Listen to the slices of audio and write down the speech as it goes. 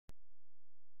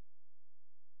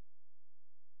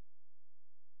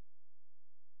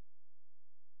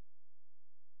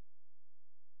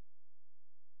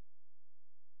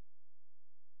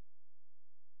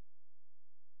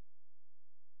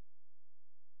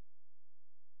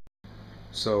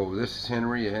So this is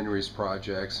Henry at Henry's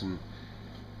Projects, and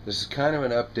this is kind of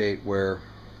an update where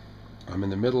I'm in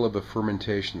the middle of a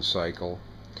fermentation cycle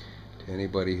to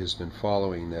anybody who's been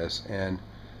following this, and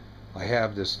I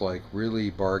have this like really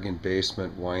bargain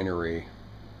basement winery.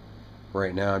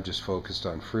 Right now I'm just focused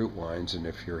on fruit wines, and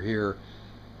if you're here,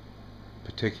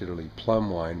 particularly plum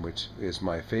wine, which is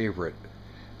my favorite,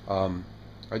 I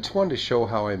just wanted to show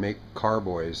how I make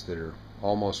carboys that are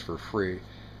almost for free.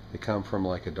 They come from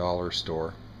like a dollar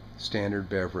store, standard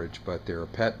beverage, but they're a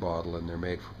PET bottle and they're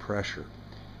made for pressure.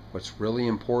 What's really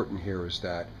important here is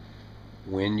that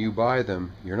when you buy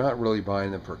them, you're not really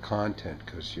buying them for content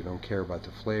because you don't care about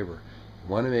the flavor. You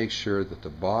want to make sure that the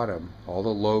bottom, all the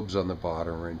lobes on the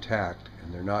bottom are intact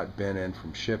and they're not bent in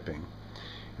from shipping,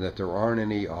 and that there aren't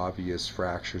any obvious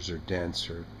fractures or dents,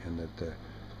 and that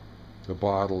the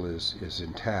bottle is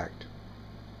intact.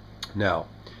 Now,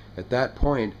 at that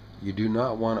point, you do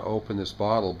not want to open this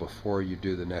bottle before you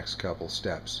do the next couple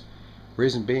steps.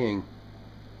 Reason being,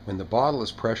 when the bottle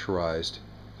is pressurized,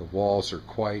 the walls are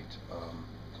quite,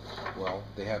 well,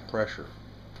 they have pressure.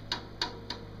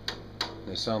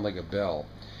 They sound like a bell.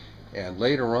 And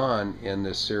later on in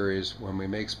this series, when we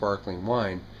make sparkling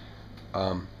wine,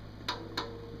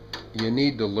 you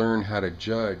need to learn how to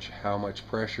judge how much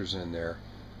pressure's in there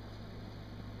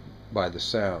by the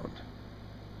sound.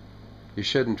 You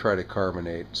shouldn't try to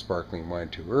carbonate sparkling wine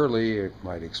too early. It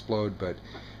might explode, but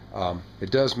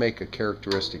it does make a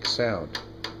characteristic sound.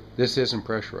 This isn't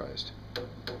pressurized.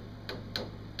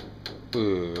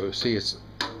 Ooh, see, it's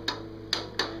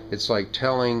like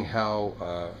telling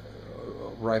how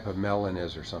ripe a melon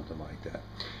is or something like that.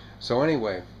 So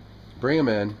anyway, bring them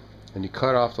in and you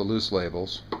cut off the loose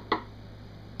labels,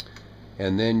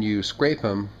 and then you scrape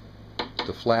them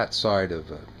the flat side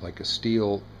of like a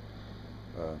steel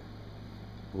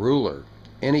ruler,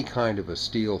 any kind of a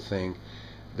steel thing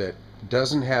that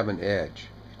doesn't have an edge,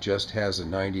 it just has a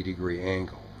 90-degree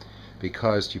angle,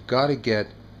 because you've got to get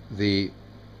the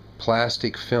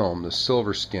plastic film, the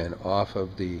silver skin, off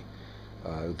of the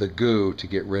goo to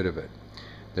get rid of it.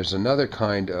 There's another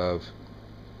kind of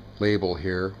label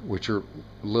here, which are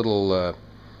little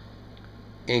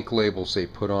ink labels they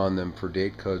put on them for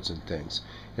date codes and things.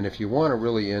 And if you want to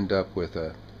really end up with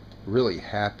a really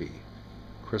happy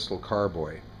crystal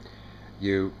carboy,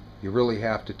 you really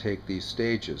have to take these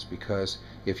stages, because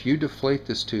if you deflate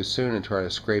this too soon and try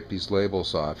to scrape these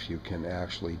labels off, you can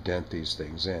actually dent these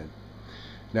things in.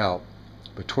 Now,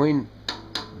 between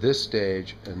this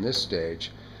stage and this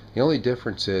stage, the only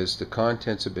difference is the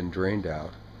contents have been drained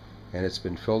out and it's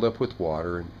been filled up with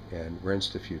water and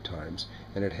rinsed a few times,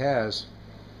 and it has,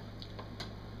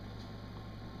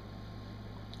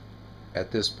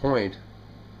 at this point,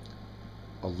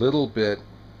 a little bit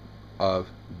of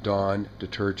Dawn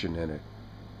detergent in it.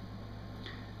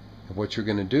 And what you're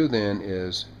going to do then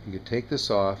is you take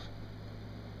this off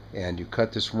and you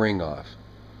cut this ring off.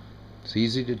 It's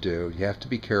easy to do. You have to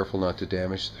be careful not to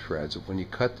damage the threads. But when you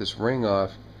cut this ring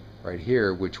off right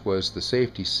here, which was the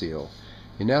safety seal,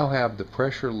 you now have the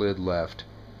pressure lid left,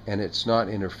 and it's not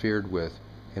interfered with,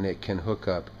 and it can hook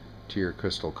up to your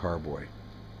crystal carboy.